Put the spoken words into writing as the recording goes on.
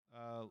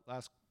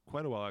last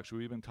quite a while, actually,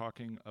 we've been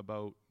talking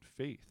about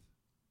faith.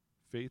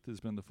 Faith has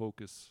been the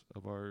focus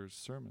of our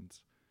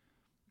sermons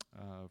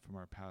from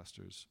our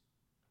pastors.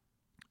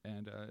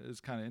 And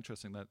it's kind of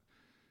interesting that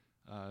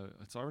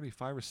it's already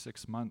 5 or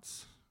 6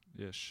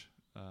 months-ish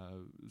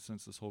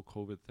since this whole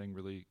COVID thing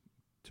really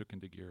took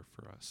into gear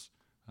for us,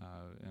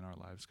 and our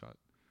lives got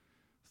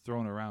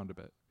thrown around a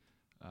bit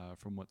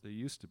from what they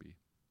used to be.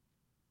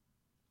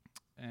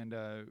 And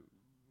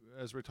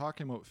as we're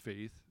talking about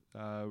faith,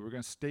 we're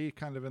going to stay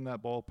kind of in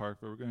that ballpark,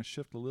 but we're going to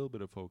shift a little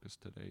bit of focus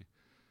today.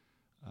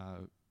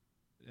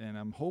 And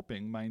I'm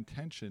hoping, my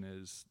intention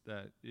is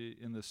that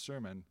in this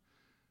sermon,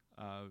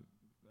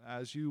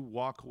 as you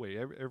walk away,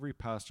 every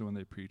pastor when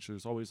they preach,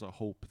 there's always a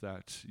hope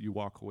that you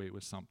walk away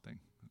with something,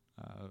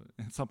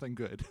 and something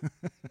good.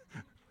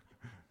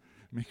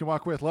 You can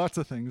walk away with lots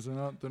of things, they're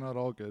not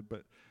all good,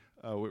 but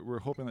we're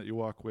hoping that you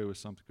walk away with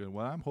something good.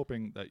 What I'm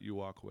hoping that you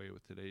walk away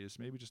with today is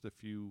maybe just a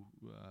few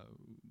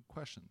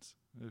questions,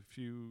 a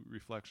few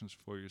reflections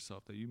for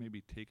yourself, that you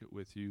maybe take it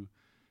with you,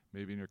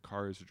 maybe in your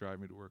car as you're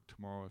driving to work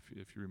tomorrow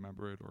if you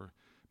remember it, or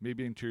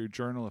maybe into your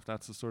journal if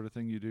that's the sort of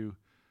thing you do,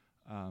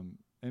 and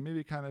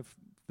maybe kind of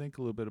think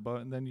a little bit about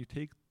it, and then you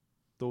take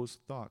those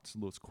thoughts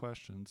and those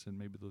questions and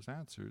maybe those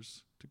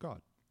answers to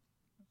God.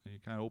 And you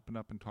kind of open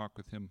up and talk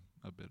with Him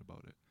a bit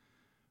about it,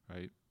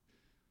 right?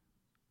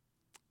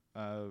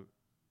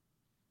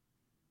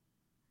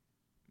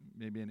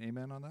 Maybe an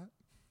amen on that?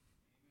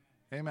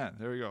 Amen.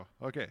 There we go.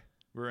 Okay,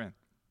 we're in.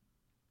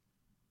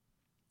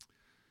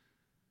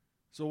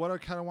 So what I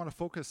kind of want to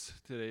focus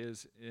today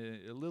is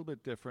a little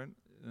bit different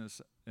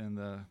in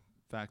the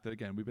fact that,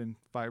 again, we've been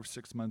 5 or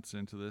 6 months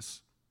into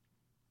this.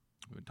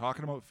 We've been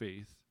talking about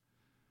faith.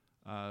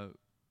 I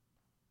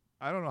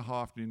don't know how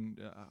often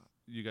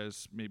you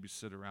guys maybe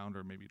sit around,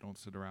 or maybe don't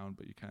sit around,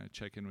 but you kind of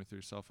check in with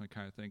yourself and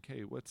kind of think,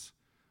 hey, what's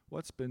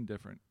been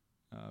different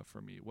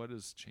for me? What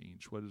has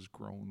changed? What has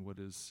grown? What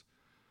has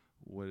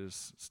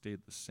stayed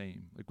the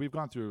same? Like, we've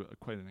gone through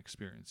quite an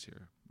experience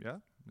here. Yeah,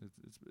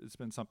 it's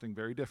been something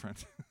very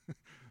different.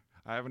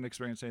 I haven't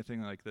experienced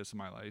anything like this in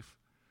my life,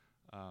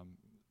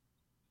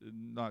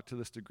 not to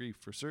this degree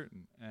for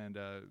certain. And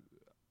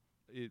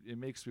it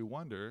makes me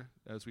wonder,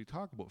 as we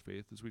talk about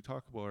faith, as we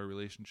talk about our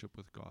relationship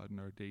with God and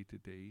our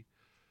day-to-day,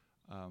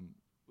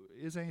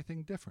 is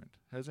anything different?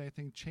 Has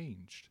anything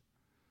changed?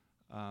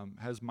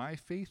 Has my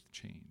faith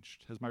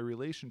changed? Has my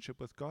relationship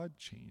with God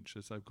changed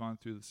as I've gone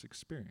through this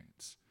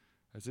experience?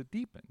 Has it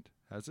deepened?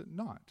 Has it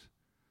not?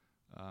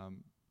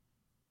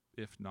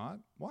 If not,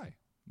 why?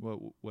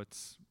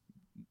 What's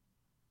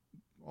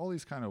all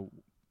these kind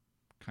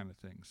of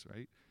things,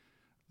 right?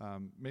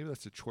 Maybe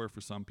that's a chore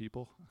for some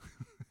people,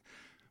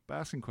 but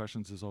asking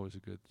questions is always a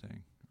good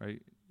thing,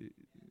 right?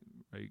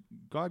 Right?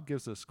 God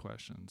gives us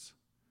questions,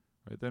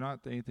 right? They're not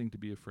anything to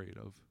be afraid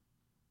of,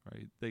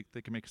 right?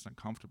 They can make us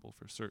uncomfortable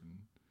for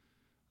certain,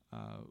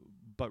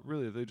 but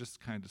really they're just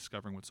kind of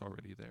discovering what's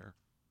already there.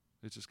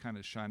 It's just kind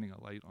of shining a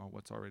light on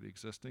what's already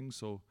existing.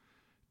 So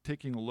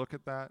taking a look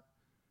at that,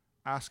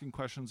 asking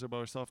questions about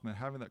ourselves, and then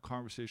having that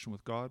conversation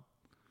with God,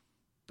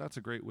 that's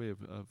a great way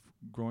of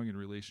growing in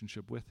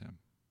relationship with Him,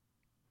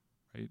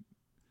 right?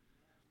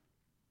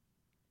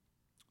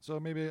 So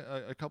maybe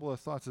a couple of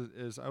thoughts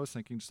is I was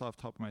thinking just off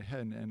the top of my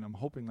head, and I'm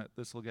hoping that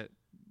this will get,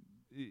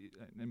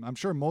 and I'm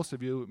sure most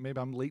of you, maybe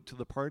I'm late to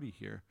the party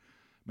here.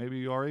 Maybe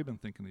you already been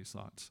thinking these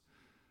thoughts.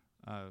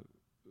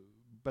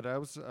 But I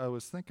was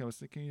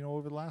thinking,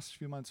 over the last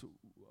few months,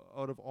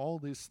 out of all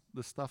the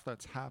stuff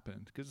that's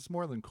happened, because it's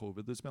more than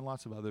COVID, there's been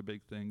lots of other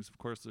big things. Of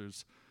course,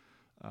 there's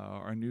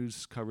our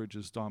news coverage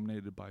is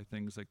dominated by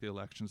things like the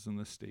elections in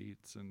the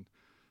States and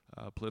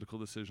political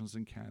decisions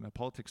in Canada.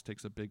 Politics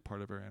takes a big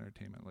part of our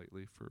entertainment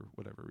lately for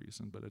whatever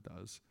reason, but it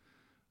does.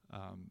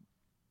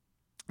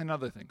 And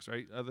other things,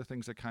 right? Other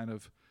things that kind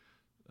of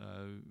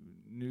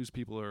news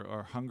people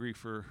are hungry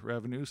for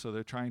revenue, so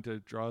they're trying to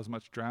draw as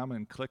much drama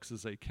and clicks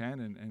as they can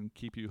and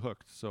keep you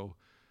hooked. So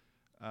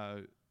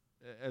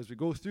as we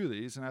go through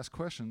these and ask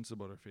questions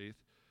about our faith,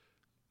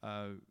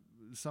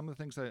 some of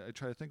the things I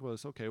try to think about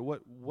is, okay,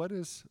 what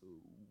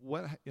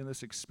in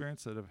this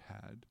experience that I've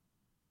had,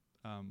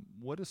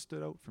 what has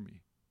stood out for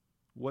me?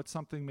 What's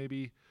something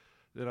maybe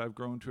that I've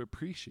grown to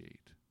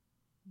appreciate?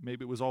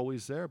 Maybe it was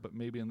always there, but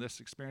maybe in this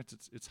experience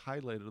it's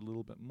highlighted a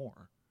little bit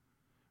more,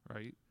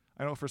 right?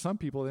 I know for some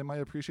people, they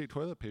might appreciate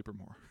toilet paper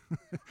more.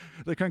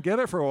 They couldn't get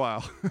it for a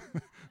while,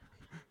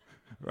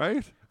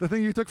 right? The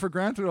thing you took for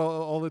granted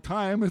all the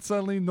time, it's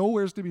suddenly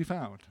nowhere's to be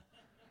found,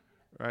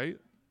 right?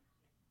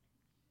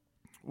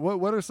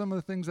 What are some of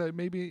the things that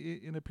maybe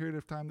in a period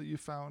of time that you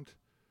found,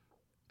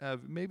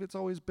 maybe it's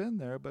always been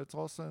there, but it's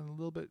also a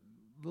little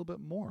bit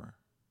more,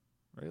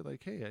 right?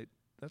 Like, hey,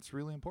 that's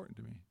really important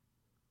to me.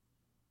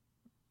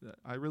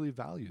 I really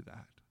value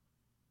that.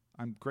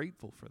 I'm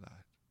grateful for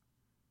that.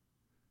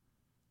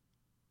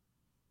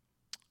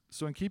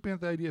 So in keeping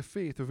with the idea of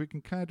faith, if we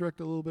can kind of direct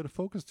a little bit of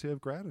focus to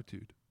have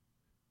gratitude,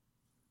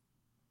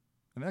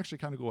 and actually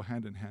kind of go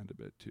hand in hand a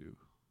bit too.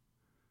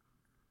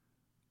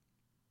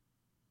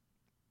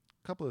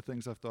 A couple of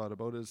things I've thought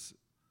about is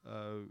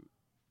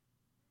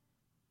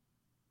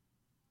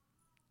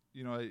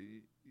you know,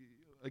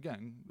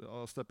 again,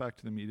 I'll step back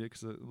to the media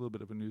because a little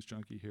bit of a news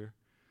junkie here.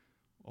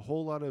 A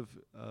whole lot of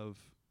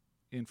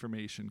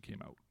information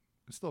came out.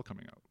 It's still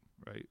coming out,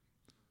 right?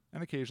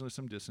 And occasionally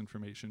some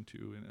disinformation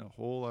too, and a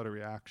whole lot of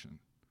reaction.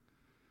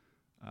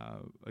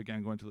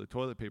 Again, going to the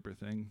toilet paper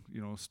thing,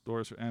 you know,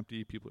 stores are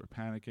empty, people are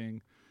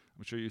panicking.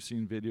 I'm sure you've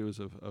seen videos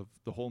of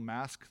the whole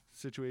mask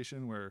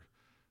situation where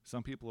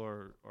some people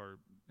are,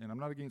 and I'm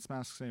not against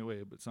masks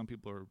anyway, but some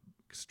people are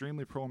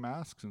extremely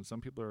pro-masks and some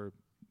people are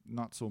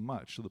not so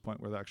much, to the point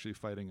where they're actually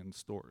fighting in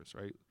stores,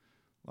 right?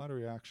 A lot of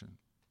reaction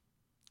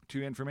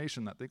to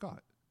information that they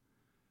got.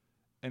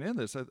 And in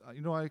this,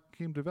 I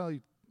came to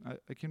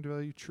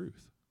value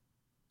truth.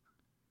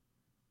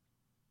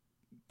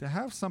 To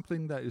have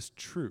something that is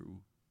true,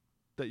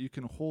 that you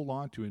can hold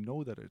on to and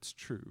know that it's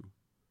true,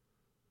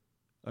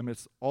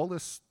 amidst all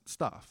this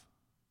stuff,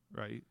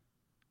 right?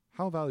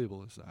 How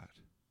valuable is that?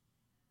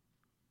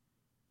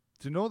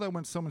 To know that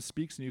when someone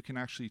speaks and you can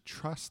actually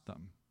trust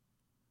them,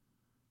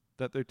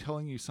 that they're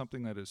telling you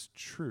something that is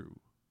true,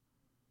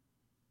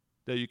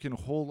 that you can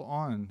hold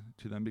on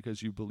to them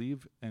because you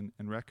believe and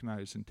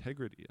recognize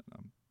integrity in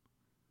them.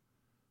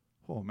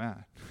 Oh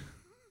man.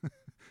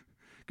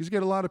 Because you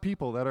get a lot of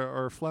people that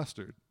are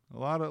flustered. A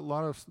lot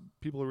of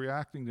people are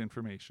reacting to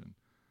information.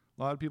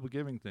 A lot of people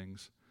giving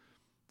things.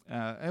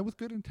 And with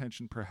good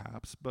intention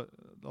perhaps, but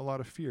a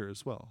lot of fear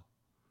as well.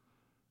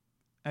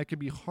 And it can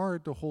be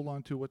hard to hold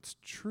on to what's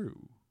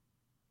true,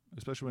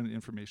 especially when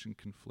information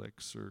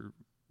conflicts or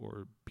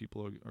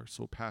people are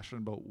so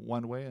passionate about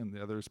one way and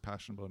the other is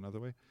passionate about another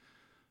way.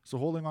 So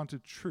holding on to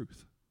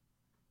truth.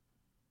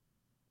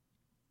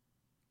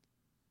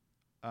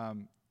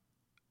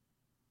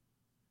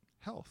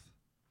 Health.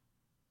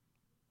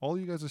 All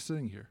you guys are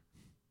sitting here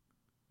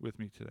with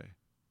me today.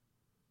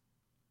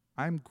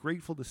 I'm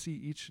grateful to see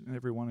each and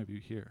every one of you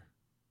here.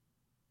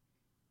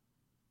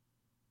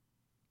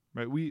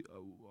 Right?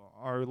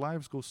 Our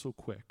lives go so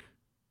quick.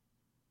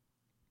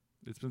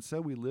 It's been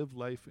said we live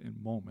life in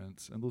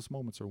moments, and those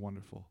moments are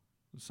wonderful.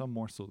 Some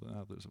more so than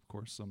others, of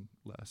course, some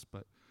less,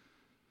 but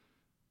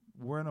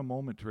we're in a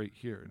moment right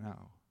here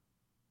now.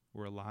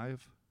 We're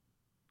alive.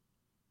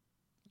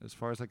 As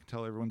far as I can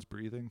tell, everyone's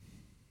breathing.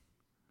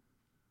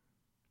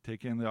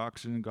 Take in the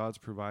oxygen God's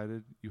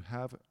provided. You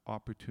have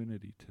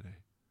opportunity today.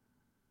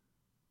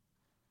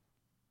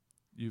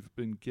 You've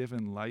been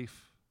given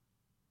life.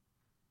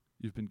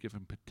 You've been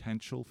given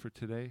potential for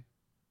today.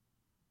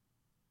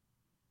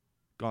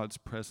 God's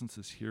presence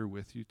is here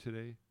with you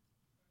today.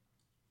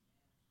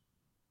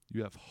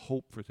 You have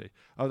hope for today.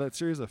 That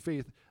series of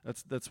faith,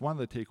 that's one of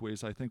the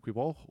takeaways I think we've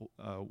all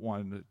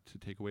wanted to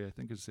take away, I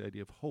think, is the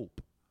idea of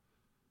hope.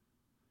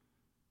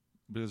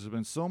 Because there's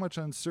been so much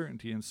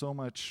uncertainty and so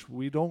much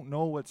we don't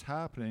know what's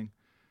happening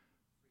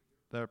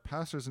that our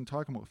pastors in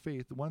talking about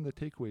faith, one of the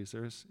takeaways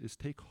there is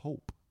take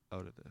hope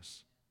out of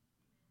this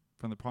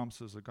from the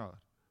promises of God.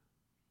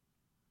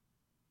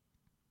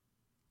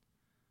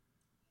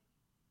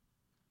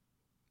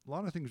 A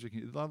lot of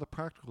the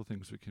practical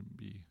things we can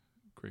be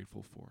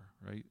grateful for,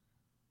 right?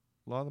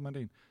 A lot of the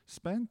mundane.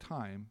 Spend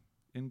time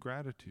in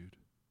gratitude.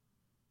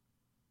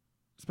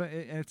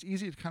 And it's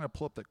easy to kind of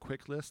pull up that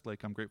quick list,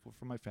 like I'm grateful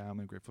for my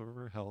family, I'm grateful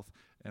for health,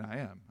 and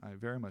I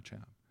very much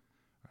am,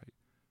 right?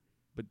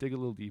 But dig a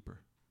little deeper.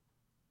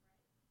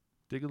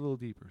 Dig a little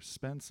deeper.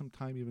 Spend some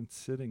time even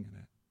sitting in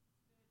it,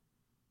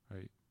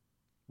 right?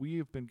 We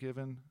have been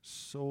given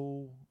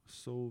so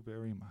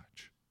very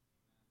much.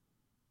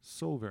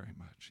 So very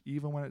much,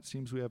 even when it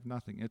seems we have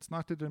nothing. It's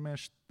not to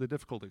diminish the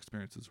difficult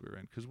experiences we're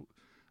in, because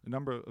a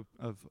number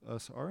of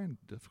us are in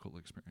difficult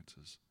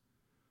experiences.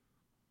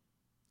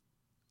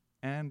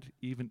 And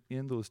even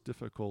in those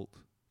difficult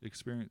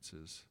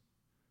experiences,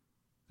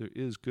 there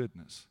is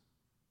goodness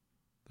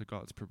that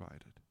God's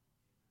provided.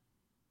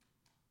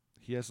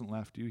 He hasn't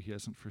left you. He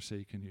hasn't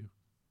forsaken you.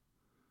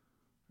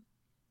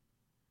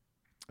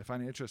 I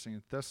find it interesting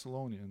in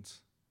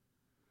Thessalonians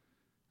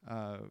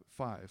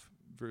 5,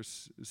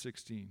 verse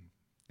 16.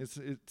 It's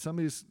some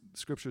of these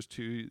scriptures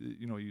too,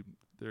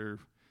 they're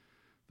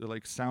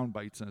like sound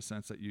bites in a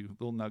sense, that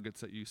little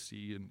nuggets that you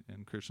see,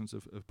 and Christians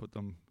have put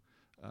them,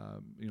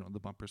 the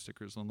bumper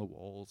stickers on the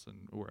walls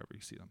and wherever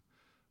you see them.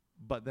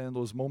 But then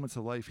those moments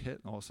of life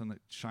hit, and all of a sudden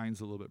it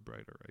shines a little bit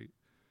brighter,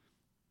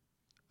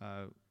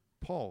 right?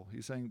 Paul,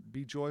 he's saying,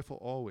 be joyful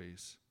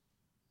always.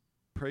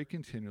 Pray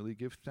continually,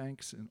 give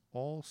thanks in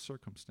all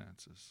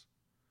circumstances.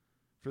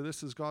 For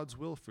this is God's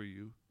will for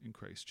you in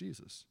Christ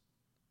Jesus.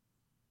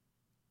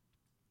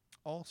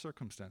 All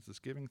circumstances,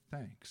 giving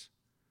thanks.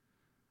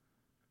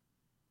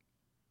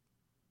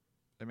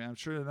 I mean, I'm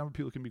sure a number of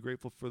people can be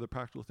grateful for the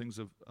practical things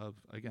of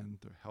again,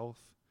 their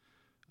health,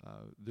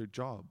 their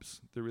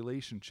jobs, their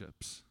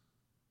relationships.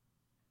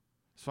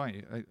 It's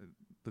funny,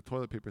 the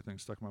toilet paper thing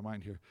stuck in my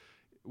mind here.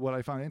 What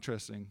I found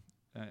interesting,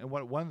 and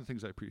one of the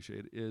things I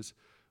appreciate, is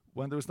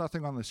when there was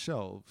nothing on the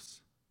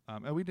shelves,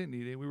 and we didn't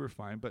need it, we were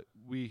fine, but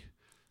we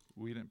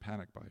didn't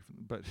panic buy from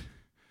them. But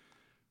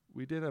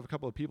we did have a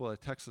couple of people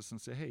that text us and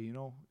say, hey,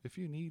 if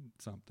you need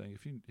something,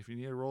 if you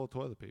need a roll of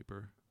toilet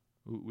paper,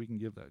 we can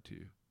give that to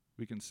you.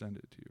 We can send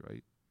it to you,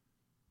 right?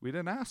 We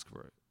didn't ask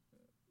for it.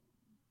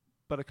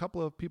 But a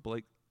couple of people,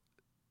 like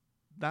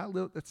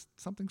it's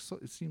something so,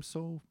 it seems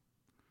so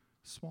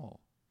small.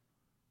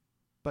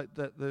 But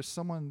that there's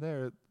someone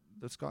there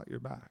that's got your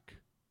back.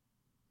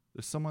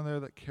 There's someone there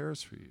that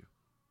cares for you.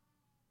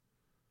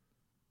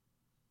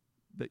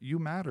 That you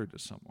matter to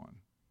someone.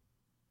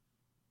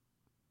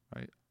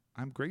 Right?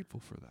 I'm grateful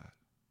for that.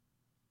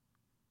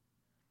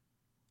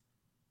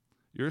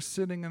 You're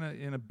sitting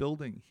in a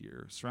building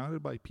here,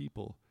 surrounded by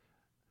people,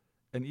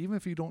 and even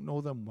if you don't know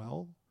them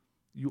well,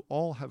 you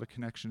all have a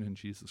connection in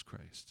Jesus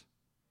Christ.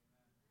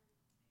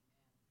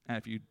 And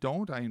if you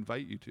don't, I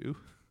invite you to.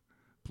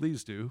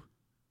 Please do.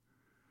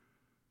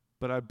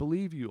 But I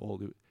believe you all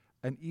do.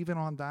 And even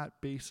on that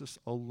basis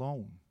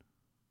alone,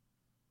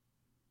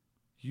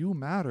 you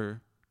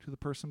matter to the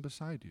person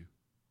beside you.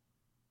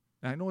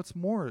 And I know it's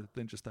more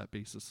than just that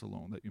basis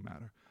alone that you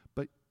matter,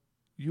 but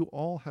you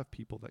all have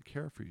people that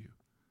care for you.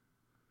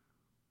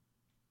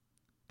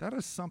 That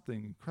is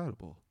something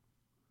incredible.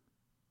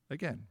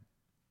 Again,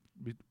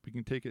 we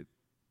can take it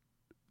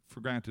for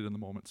granted in the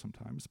moment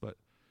sometimes, but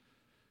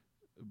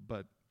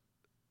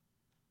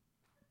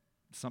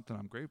something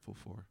I'm grateful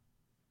for.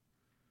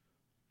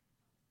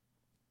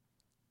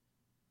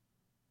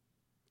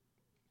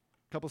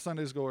 A couple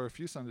Sundays ago, or a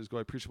few Sundays ago,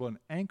 I preached about an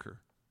anchor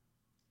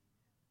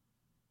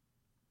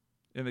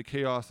in the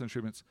chaos and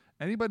turbulence.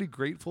 Anybody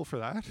grateful for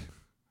that?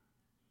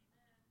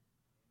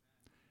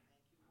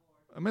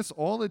 Amidst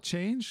all the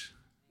change,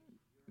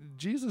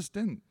 Jesus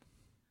didn't.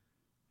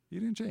 He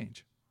didn't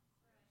change.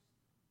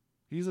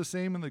 He's the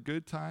same in the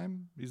good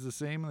time. He's the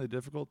same in the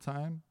difficult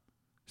time.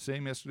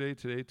 Same yesterday,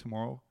 today,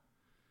 tomorrow.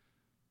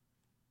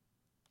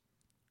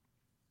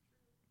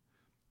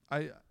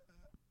 I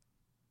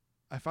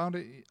find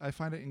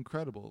it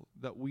incredible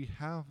that we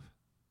have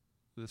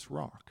this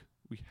rock.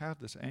 We have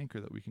this anchor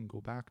that we can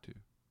go back to.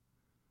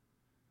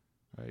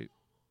 Right?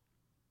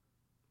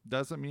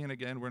 Doesn't mean,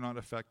 again, we're not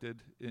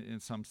affected in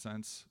some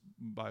sense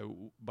by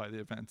the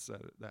events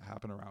that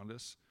happen around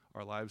us.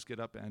 Our lives get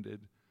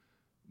upended.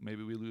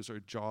 Maybe we lose our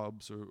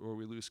jobs or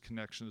we lose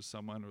connection to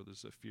someone, or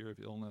there's a fear of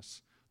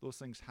illness. Those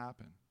things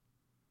happen.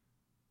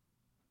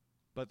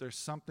 But there's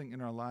something in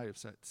our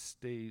lives that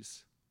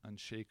stays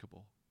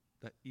unshakable,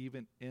 that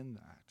even in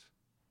that,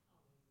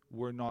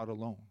 we're not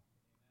alone.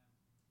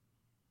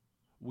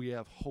 We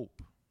have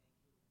hope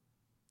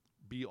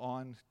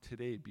beyond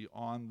today,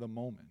 beyond the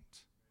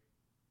moment.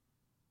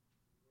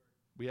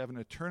 We have an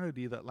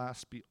eternity that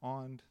lasts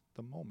beyond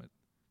the moment.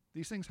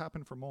 These things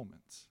happen for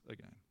moments,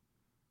 again,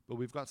 but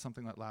we've got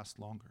something that lasts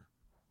longer.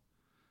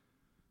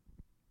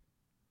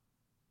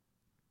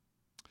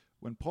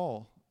 When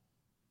Paul,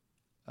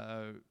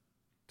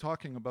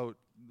 talking about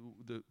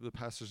the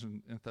passage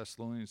in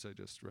Thessalonians I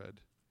just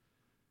read,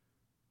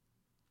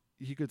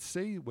 he could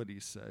say what he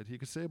said. He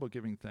could say about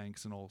giving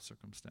thanks in all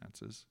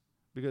circumstances,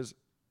 because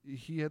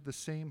he had the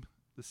same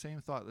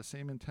thought, the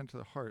same intent to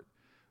the heart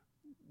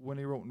when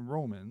he wrote in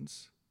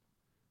Romans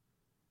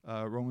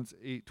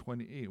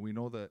 8:28. We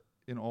know that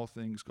in all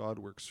things God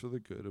works for the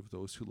good of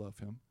those who love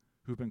him,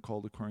 who've been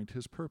called according to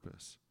his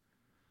purpose.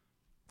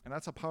 And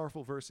that's a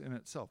powerful verse in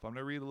itself. I'm going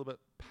to read a little bit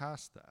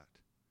past that.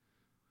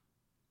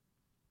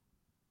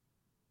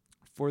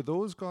 For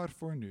those God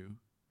foreknew,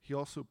 he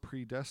also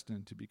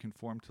predestined to be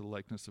conformed to the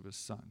likeness of his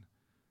Son,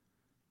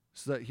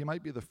 so that he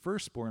might be the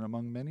firstborn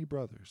among many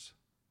brothers.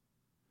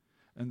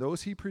 And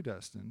those he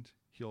predestined,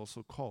 he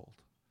also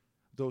called.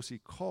 Those he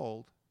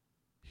called,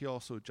 he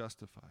also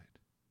justified.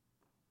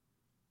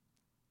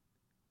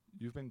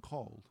 You've been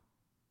called.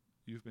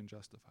 You've been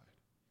justified.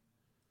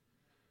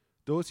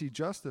 Those he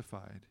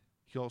justified,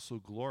 he also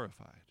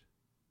glorified.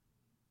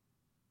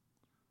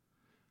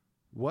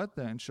 What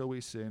then shall we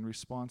say in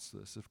response to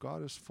this? If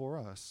God is for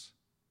us,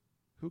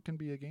 who can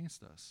be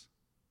against us?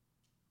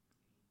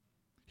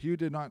 He who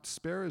did not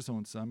spare his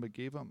own Son, but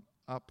gave him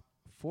up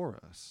for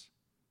us,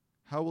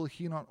 how will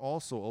he not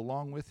also,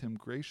 along with him,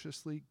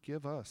 graciously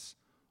give us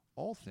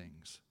all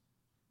things?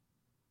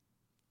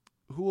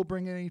 Who will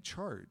bring any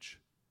charge?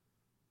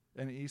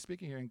 And he's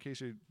speaking here in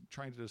case you're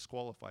trying to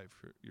disqualify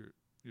for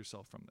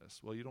yourself from this.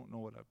 Well, you don't know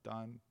what I've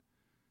done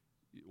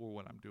or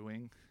what I'm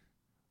doing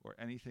or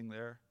anything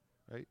there,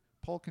 right?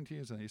 Paul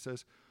continues and he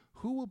says,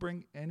 who will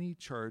bring any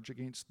charge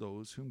against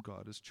those whom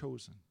God has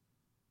chosen?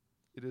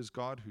 It is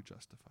God who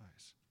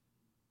justifies.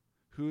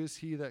 Who is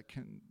he that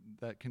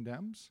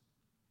condemns?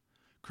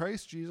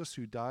 Christ Jesus,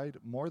 who died,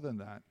 more than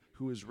that,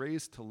 who is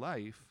raised to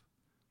life,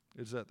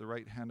 is at the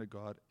right hand of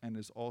God and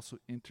is also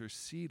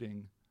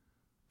interceding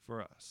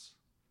for us.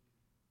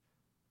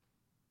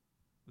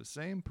 The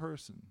same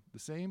person, the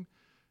same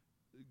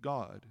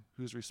God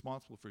who's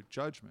responsible for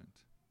judgment,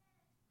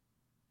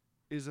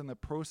 is in the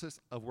process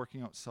of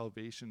working out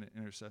salvation and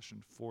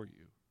intercession for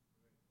you.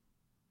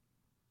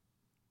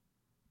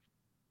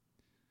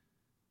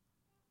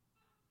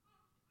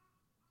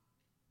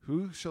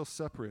 Who shall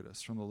separate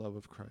us from the love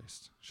of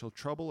Christ? Shall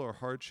trouble or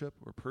hardship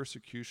or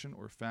persecution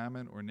or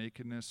famine or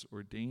nakedness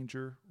or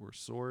danger or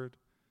sword?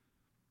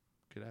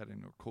 Could add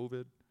in or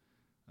COVID.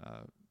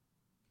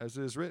 As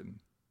it is written,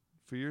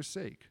 For your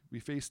sake, we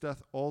face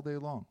death all day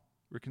long.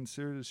 We're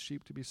considered as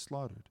sheep to be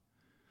slaughtered.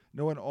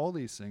 No, in all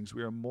these things,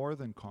 we are more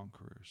than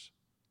conquerors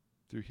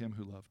through him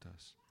who loved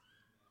us.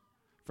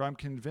 For I'm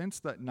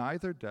convinced that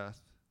neither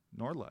death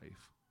nor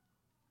life,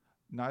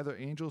 neither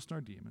angels nor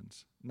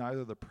demons,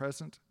 neither the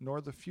present nor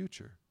the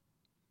future,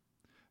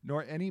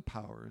 nor any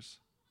powers,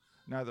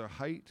 neither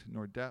height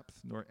nor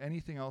depth, nor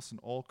anything else in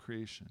all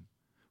creation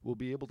will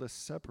be able to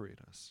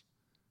separate us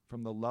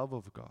from the love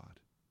of God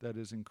that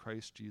is in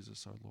Christ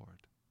Jesus our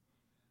Lord.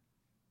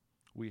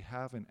 We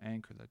have an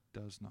anchor that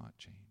does not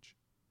change,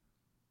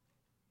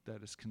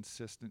 that is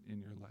consistent in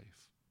your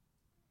life.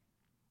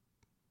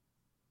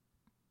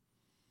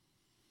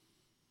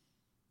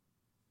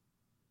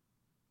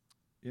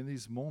 In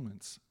these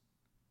moments,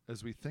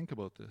 as we think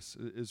about this,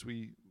 as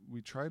we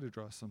try to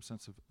draw some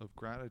sense of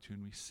gratitude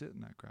and we sit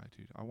in that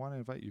gratitude, I want to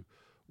invite you,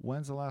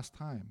 when's the last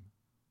time?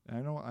 And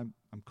I know I'm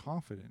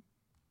confident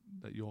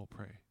that you all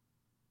pray,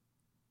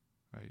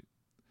 right?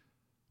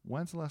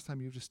 When's the last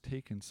time you've just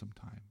taken some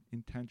time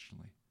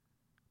intentionally,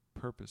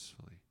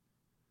 purposefully?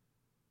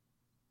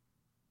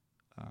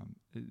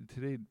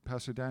 Today,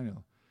 Pastor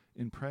Daniel,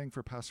 in praying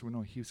for Pastor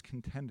Winnow, he was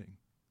contending,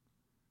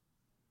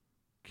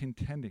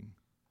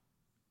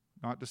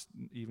 not just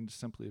even just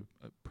simply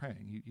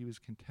praying. He was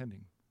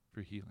contending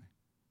for healing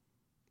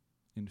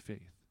in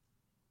faith.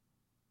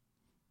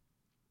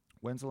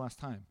 When's the last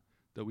time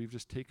that we've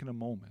just taken a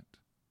moment,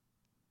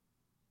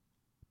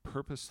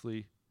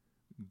 purposely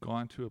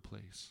gone to a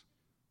place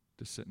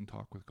to sit and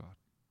talk with God,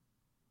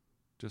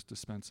 just to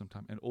spend some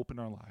time and open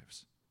our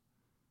lives,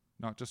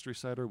 not just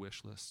recite our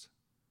wish list?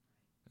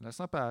 And that's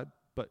not bad,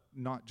 but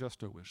not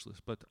just our wish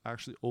list, but to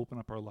actually open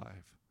up our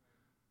life,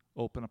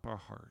 open up our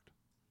heart,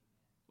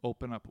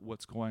 open up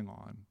what's going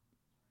on,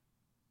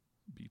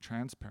 be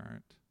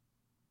transparent.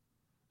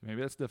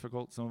 Maybe that's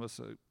difficult. Some of us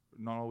are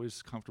not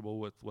always comfortable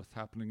with what's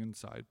happening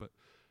inside, but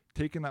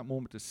taking that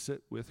moment to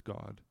sit with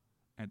God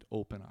and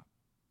open up.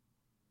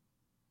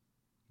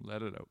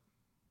 Let it out.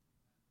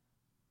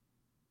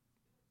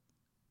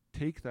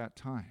 Take that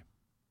time.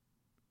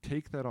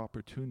 Take that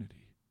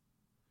opportunity.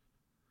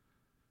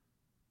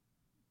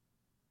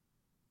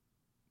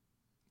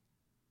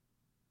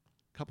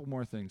 Couple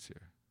more things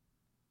here.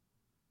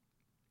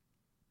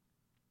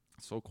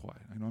 So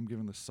quiet. I know I'm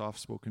giving the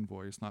soft-spoken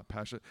voice, not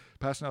passionate.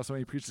 Passionate now, so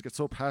many preachers get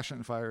so passionate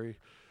and fiery.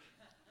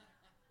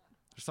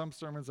 There's some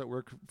sermons that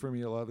work for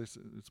me. A lot of this,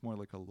 it's more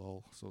like a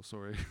lull. So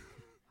sorry.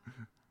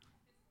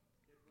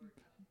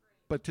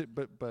 But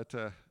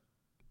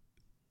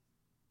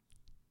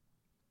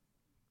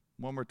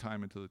one more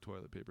time into the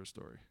toilet paper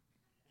story.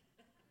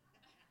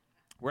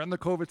 We're in the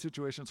COVID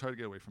situation. It's hard to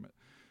get away from it.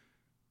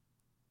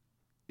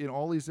 In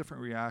all these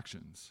different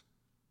reactions,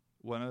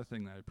 one other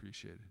thing that I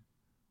appreciated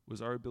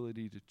was our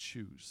ability to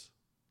choose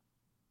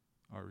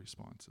our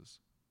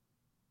responses.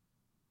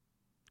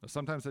 Now,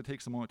 sometimes it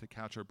takes a moment to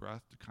catch our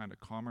breath, to kind of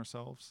calm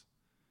ourselves,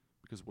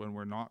 because when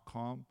we're not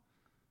calm,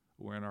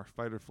 we're in our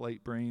fight or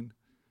flight brain,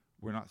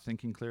 we're not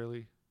thinking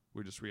clearly,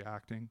 we're just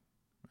reacting,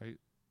 right?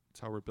 It's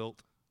how we're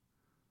built.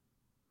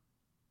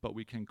 But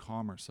we can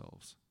calm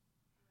ourselves,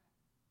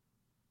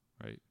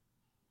 right?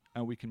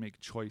 And we can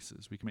make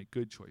choices. We can make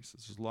good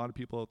choices. There's a lot of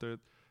people out there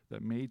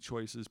that made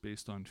choices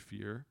based on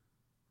fear,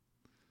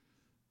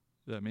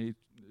 that made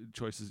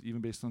choices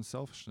even based on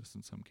selfishness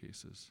in some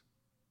cases.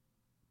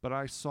 But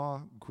I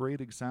saw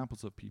great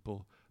examples of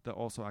people that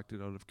also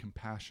acted out of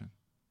compassion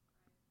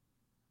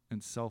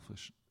and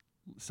selflessness.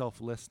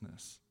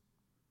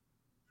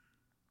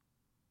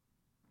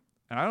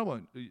 And I don't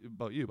know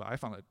about you, but I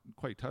found that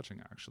quite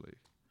touching, actually.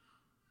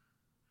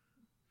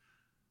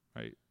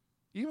 Right?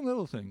 Even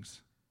little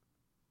things.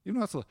 Even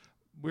not so.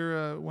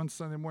 We're one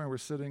Sunday morning, we're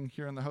sitting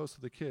here in the house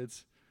with the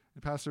kids,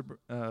 and Pastor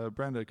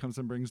Brenda comes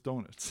and brings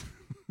donuts.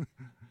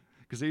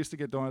 Because they used to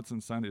get donuts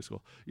in Sunday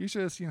school. You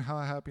should have seen how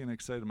happy and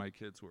excited my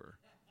kids were.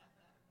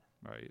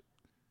 Right?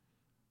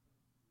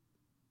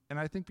 And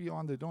I think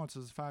beyond the donuts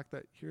is the fact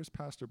that here's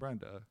Pastor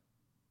Brenda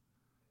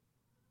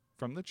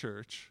from the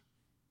church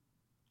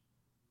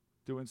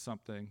doing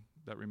something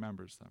that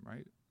remembers them,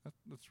 right?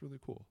 That's really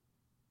cool.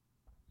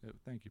 Yeah,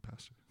 thank you,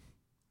 Pastor.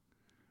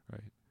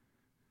 Right?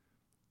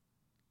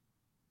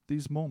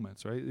 These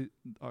moments, right?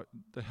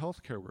 The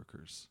healthcare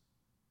workers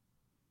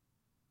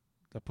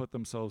that put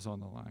themselves on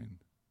the line,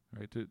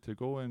 right? To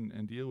go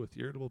and deal with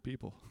irritable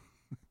people.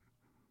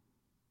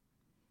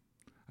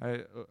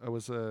 I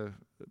was in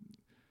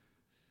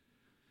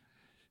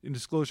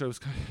disclosure,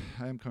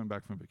 I am coming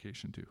back from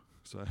vacation too,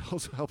 so that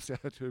also helps the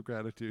attitude of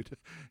gratitude,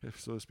 if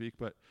so to speak.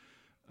 But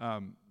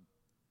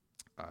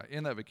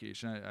in that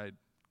vacation, I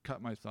cut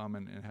my thumb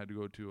and had to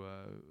go to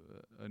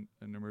an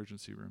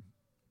emergency room.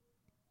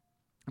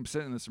 I'm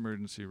sitting in this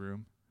emergency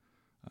room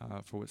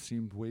for what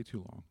seemed way too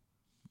long.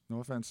 No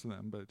offense to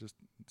them, but it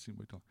seemed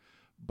way too long.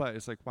 But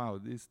it's like, wow,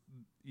 these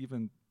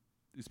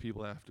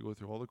people have to go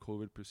through all the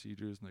COVID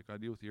procedures, and they got to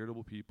deal with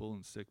irritable people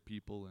and sick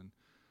people, and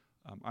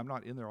I'm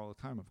not in there all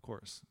the time, of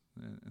course,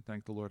 and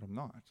thank the Lord I'm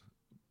not.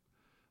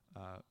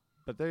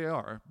 But they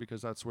are,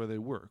 because that's where they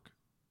work,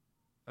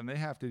 and they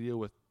have to deal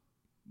with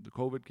the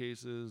COVID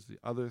cases, the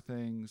other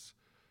things,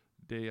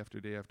 day after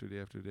day after day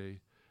after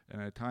day.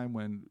 And at a time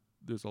when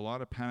there's a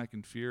lot of panic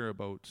and fear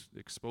about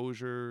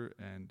exposure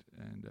and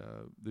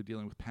they're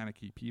dealing with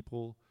panicky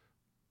people,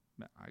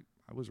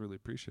 I was really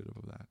appreciative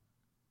of that,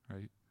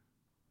 right?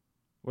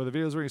 Or the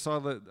videos where you saw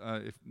that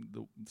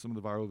some of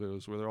the viral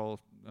videos where they're all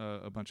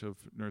a bunch of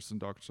nurses and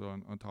doctors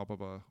on top of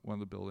one of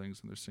the buildings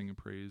and they're singing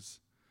praise,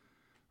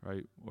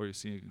 right? Or you're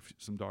seeing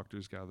some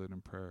doctors gathered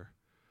in prayer.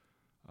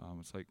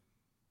 It's like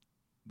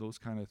those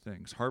kind of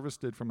things.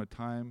 Harvested from a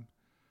time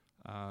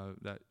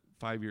that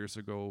 5 years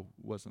ago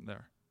wasn't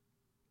there,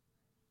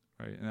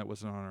 right? And that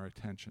wasn't on our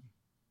attention,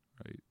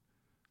 right?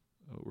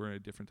 We're in a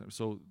different time.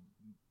 So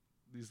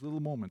these little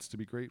moments to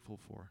be grateful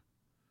for.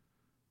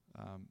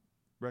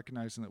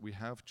 Recognizing that we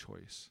have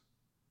choice,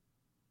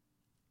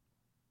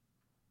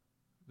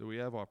 that we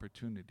have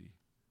opportunity.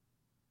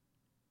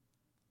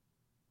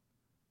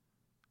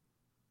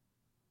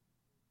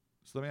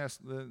 So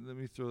let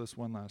me throw this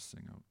one last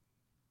thing out.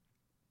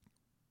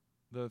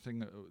 The other thing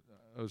that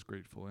I was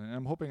grateful, and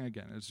I'm hoping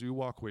again, as you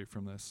walk away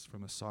from this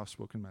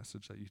soft-spoken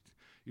message, that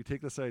you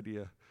take this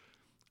idea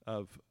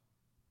of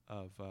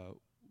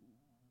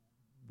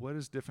what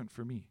is different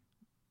for me?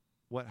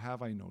 What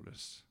have I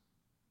noticed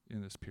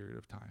in this period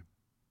of time?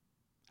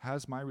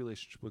 Has my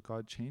relationship with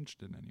God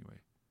changed in any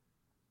way?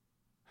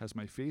 Has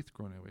my faith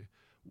grown in any way?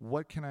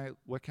 What can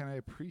I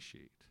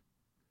appreciate?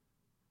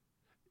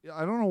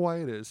 I don't know why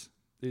it is.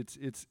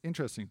 It's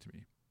interesting to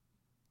me.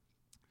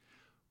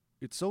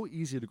 It's so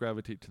easy to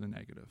gravitate to the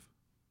negative.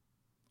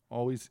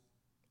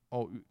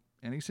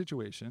 Any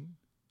situation,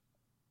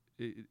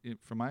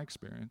 from my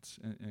experience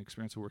and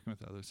experience of working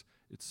with others,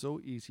 it's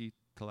so easy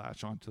to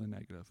latch on to the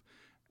negative.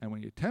 And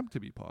when you attempt to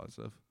be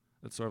positive,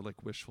 it's sort of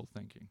like wishful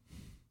thinking.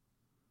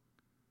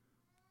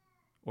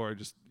 Or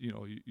just,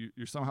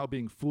 you're somehow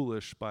being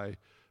foolish by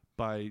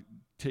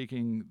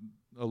taking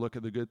a look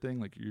at the good thing,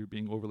 like you're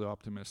being overly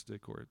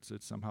optimistic, or it's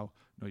somehow,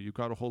 you've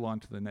got to hold on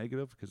to the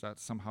negative because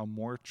that's somehow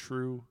more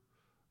true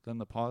than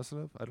the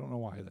positive. I don't know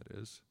why that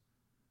is.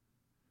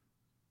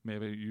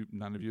 Maybe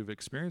none of you have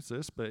experienced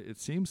this, but it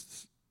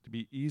seems to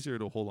be easier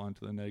to hold on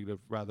to the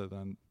negative rather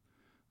than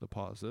the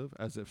positive,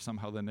 as if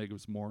somehow the negative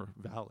is more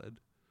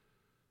valid.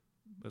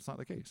 But it's not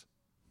the case,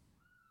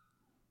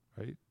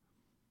 right?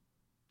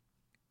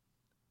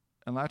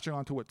 And latching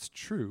on to what's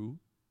true,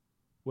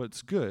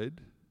 what's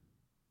good,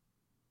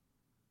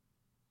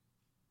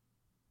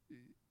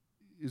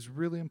 is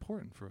really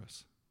important for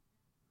us.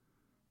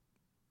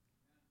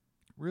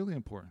 Really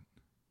important.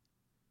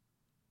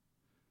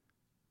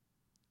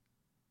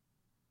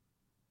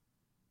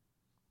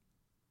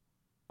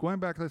 Going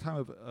back to the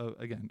time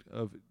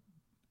of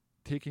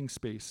taking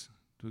space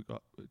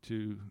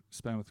to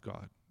spend with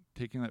God,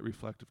 taking that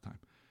reflective time.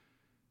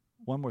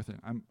 One more thing,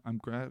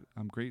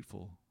 I'm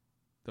grateful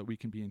that we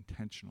can be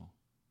intentional.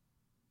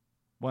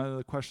 One of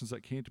the questions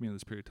that came to me in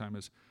this period of time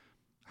is,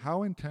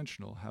 how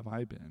intentional have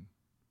I been?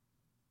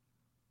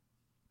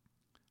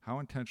 How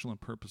intentional and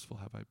purposeful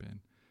have I been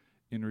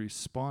in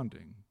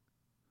responding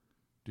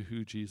to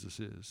who Jesus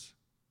is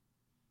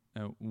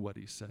and what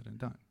he said and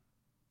done?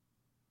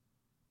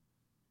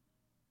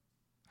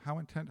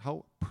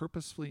 How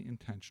purposefully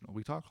intentional.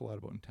 We talk a lot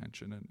about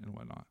intention and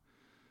whatnot,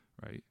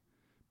 right?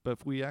 But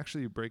if we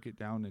actually break it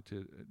down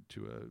into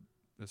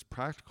as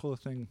practical a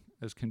thing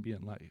as can be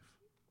in life,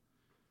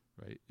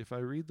 right? If I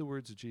read the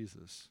words of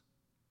Jesus,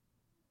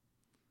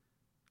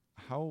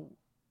 how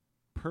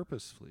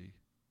purposefully,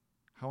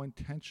 how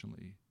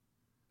intentionally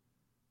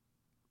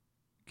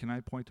can I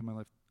point to my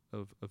life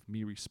of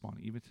me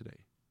responding, even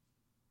today?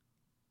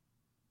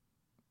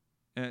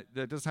 And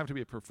that doesn't have to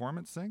be a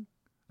performance thing.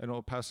 I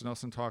know Pastor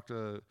Nelson talked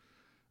a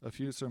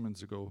few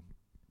sermons ago.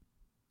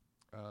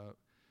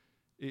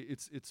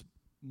 It's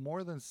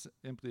more than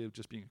simply of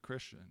just being a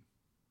Christian.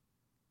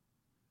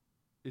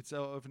 It's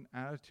out of an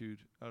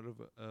attitude, out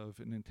of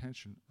an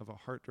intention, of a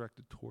heart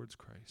directed towards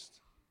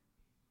Christ.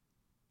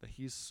 That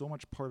he's so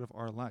much part of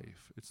our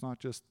life. It's not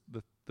just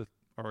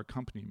our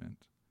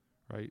accompaniment,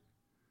 right?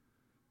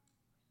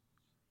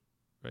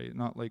 Right?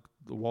 Not like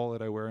the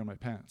wallet I wear in my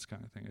pants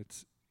kind of thing.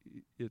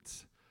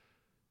 It's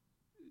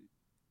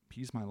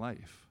he's my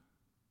life.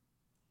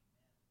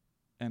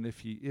 And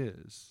if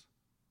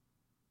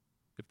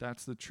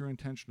that's the true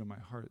intention of my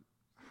heart,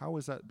 how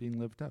is that being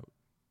lived out?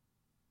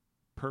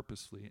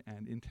 Purposefully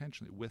and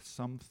intentionally, with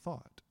some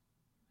thought.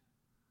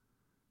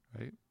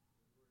 Right?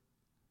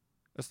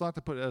 It's not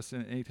to put us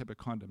in any type of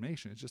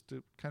condemnation. It's just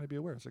to kind of be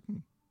aware. It's like,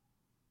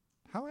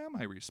 how am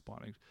I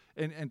responding?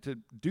 And to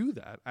do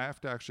that, I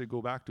have to actually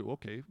go back to,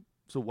 okay,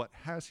 so what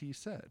has he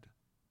said?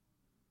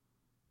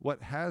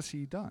 What has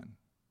he done?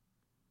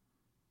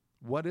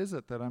 What is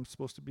it that I'm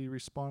supposed to be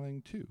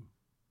responding to?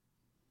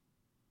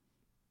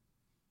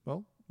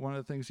 Well, one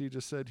of the things he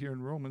just said here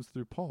in Romans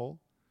through Paul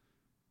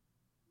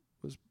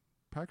was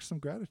practice some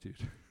gratitude.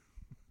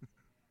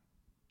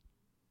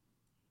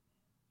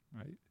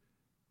 Right?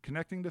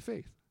 Connecting to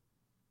faith.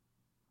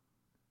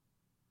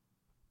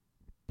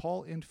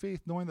 Paul in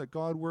faith, knowing that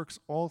God works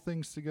all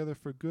things together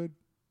for good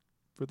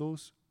for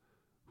those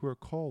who are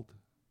called,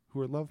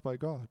 who are loved by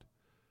God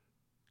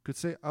could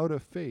say out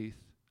of faith,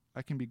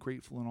 I can be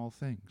grateful in all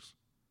things.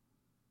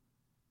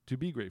 To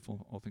be grateful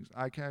in all things.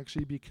 I can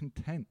actually be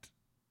content.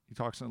 He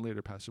talks in a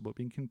later passage about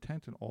being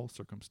content in all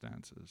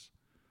circumstances,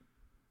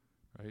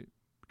 right?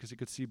 Because he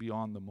could see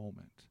beyond the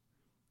moment.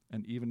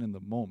 And even in the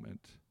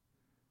moment,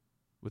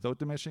 without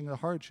diminishing the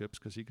hardships,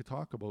 because he could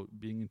talk about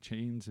being in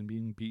chains and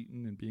being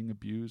beaten and being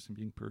abused and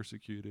being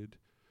persecuted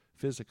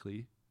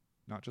physically,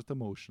 not just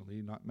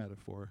emotionally, not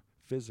metaphor,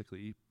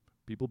 physically,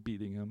 people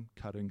beating him,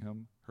 cutting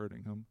him,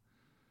 hurting him,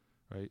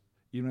 right?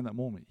 Even in that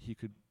moment, he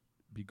could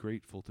be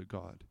grateful to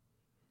God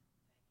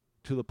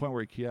to the point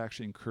where he could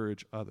actually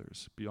encourage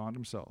others beyond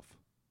himself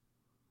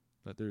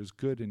that there's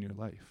good in your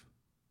life,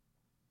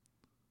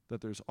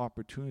 that there's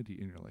opportunity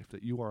in your life,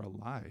 that you are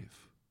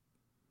alive,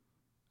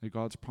 that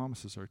God's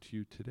promises are to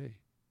you today,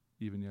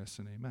 even yes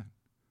and amen,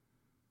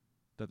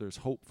 that there's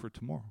hope for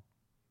tomorrow.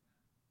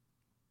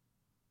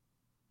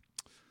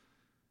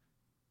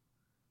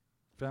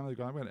 Family of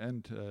God, I'm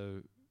going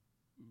to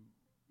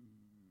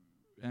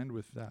end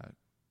with that.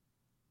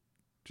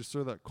 Just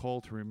sort of that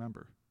call to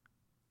remember.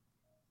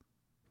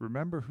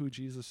 Remember who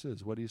Jesus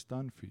is, what he's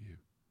done for you.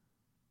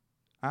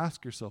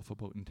 Ask yourself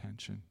about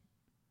intention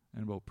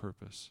and about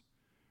purpose.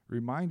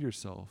 Remind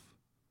yourself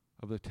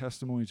of the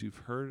testimonies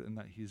you've heard and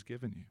that he's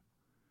given you.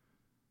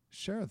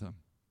 Share them.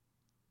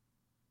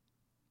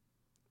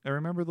 And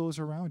remember those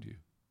around you.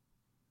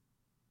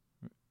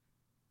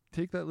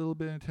 Take that little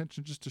bit of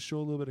attention just to show a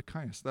little bit of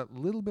kindness. That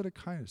little bit of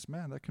kindness,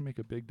 man, that can make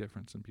a big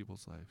difference in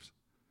people's lives.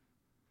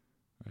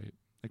 Right?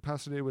 Like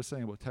Pastor Dave was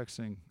saying about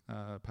texting,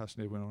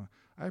 Pastor Dave went on,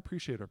 I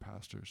appreciate our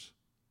pastors.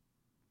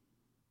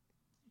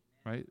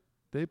 Right?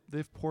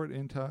 They've poured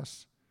into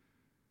us.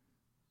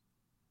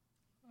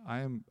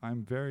 I'm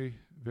very,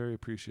 very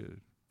appreciated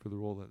for the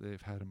role that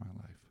they've had in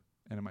my life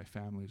and in my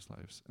family's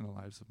lives and the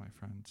lives of my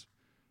friends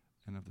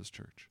and of this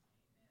church.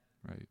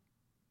 Right?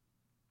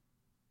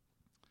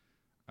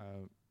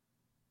 How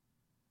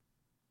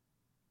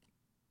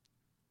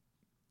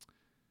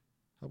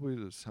about we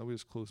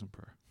just close in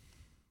prayer?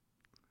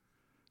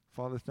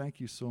 Father, thank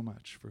you so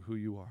much for who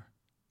you are.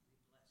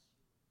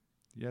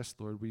 Yes,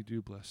 Lord, we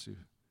do bless you.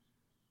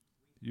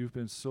 You've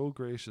been so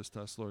gracious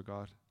to us, Lord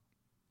God.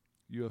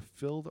 You have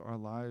filled our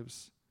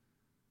lives,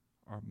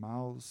 our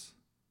mouths.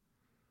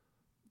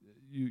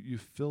 You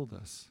filled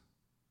us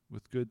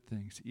with good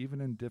things,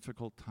 even in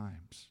difficult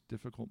times,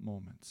 difficult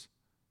moments,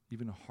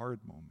 even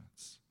hard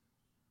moments.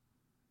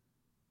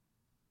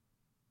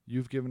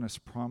 You've given us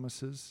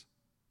promises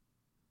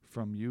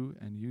from you,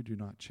 and you do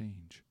not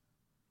change.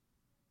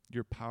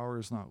 Your power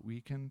is not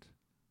weakened.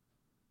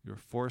 Your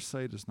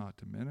foresight is not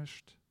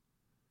diminished.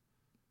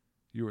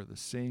 You are the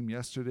same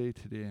yesterday,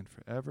 today, and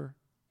forever.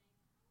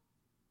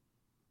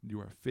 You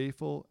are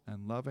faithful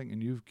and loving,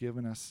 and you've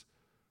given us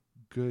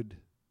good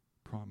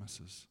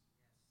promises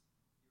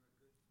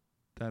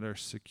that are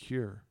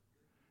secure,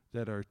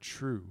 that are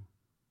true,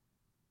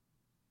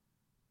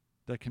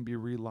 that can be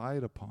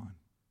relied upon.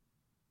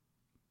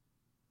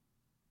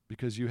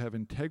 Because you have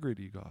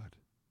integrity, God.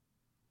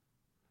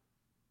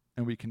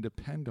 And we can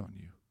depend on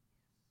you.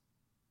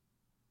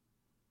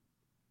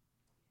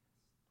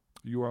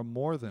 You are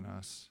more than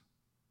us.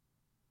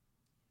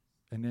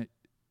 And yet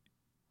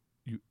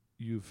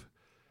you've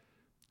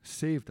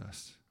saved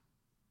us,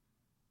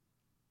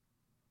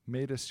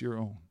 made us your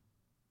own,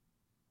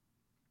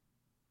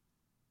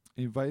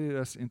 invited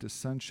us into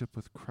sonship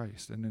with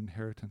Christ and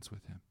inheritance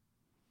with him.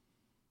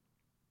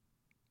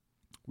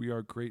 We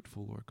are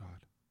grateful, Lord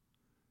God.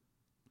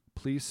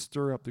 Please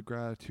stir up the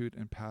gratitude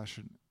and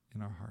passion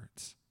in our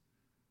hearts,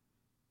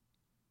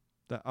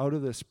 that out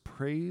of this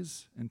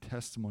praise and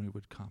testimony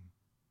would come,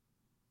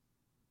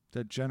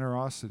 that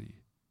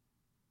generosity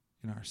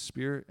in our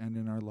spirit and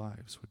in our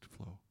lives would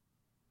flow,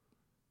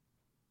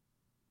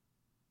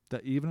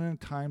 that even in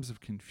times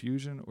of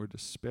confusion or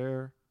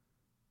despair,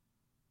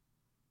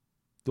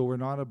 though we're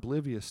not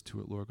oblivious to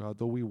it, Lord God,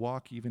 though we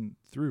walk even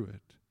through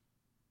it,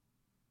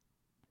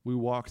 we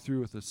walk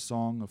through with a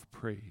song of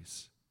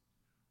praise,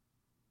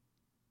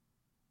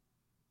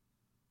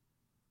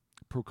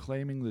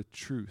 proclaiming the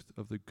truth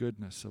of the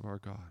goodness of our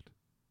God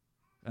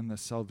and the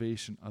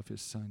salvation of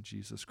his Son,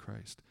 Jesus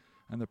Christ,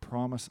 and the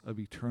promise of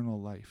eternal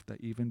life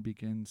that even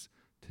begins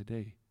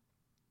today.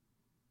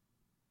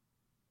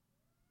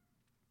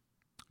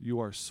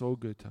 You are so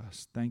good to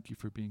us. Thank you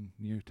for being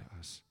near to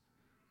us.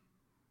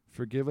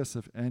 Forgive us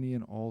of any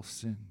and all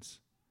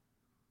sins.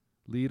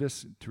 Lead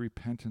us to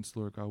repentance,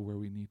 Lord God, where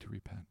we need to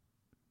repent.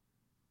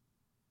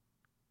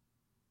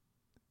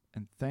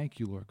 And thank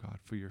you, Lord God,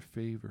 for your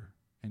favor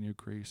and your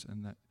grace,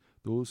 and that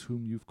those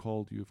whom you've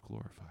called, you have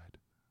glorified.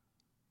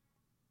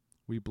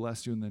 We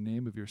bless you in the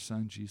name of your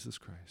Son, Jesus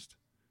Christ.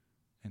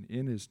 And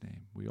in his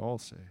name, we all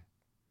say,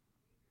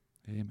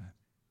 amen.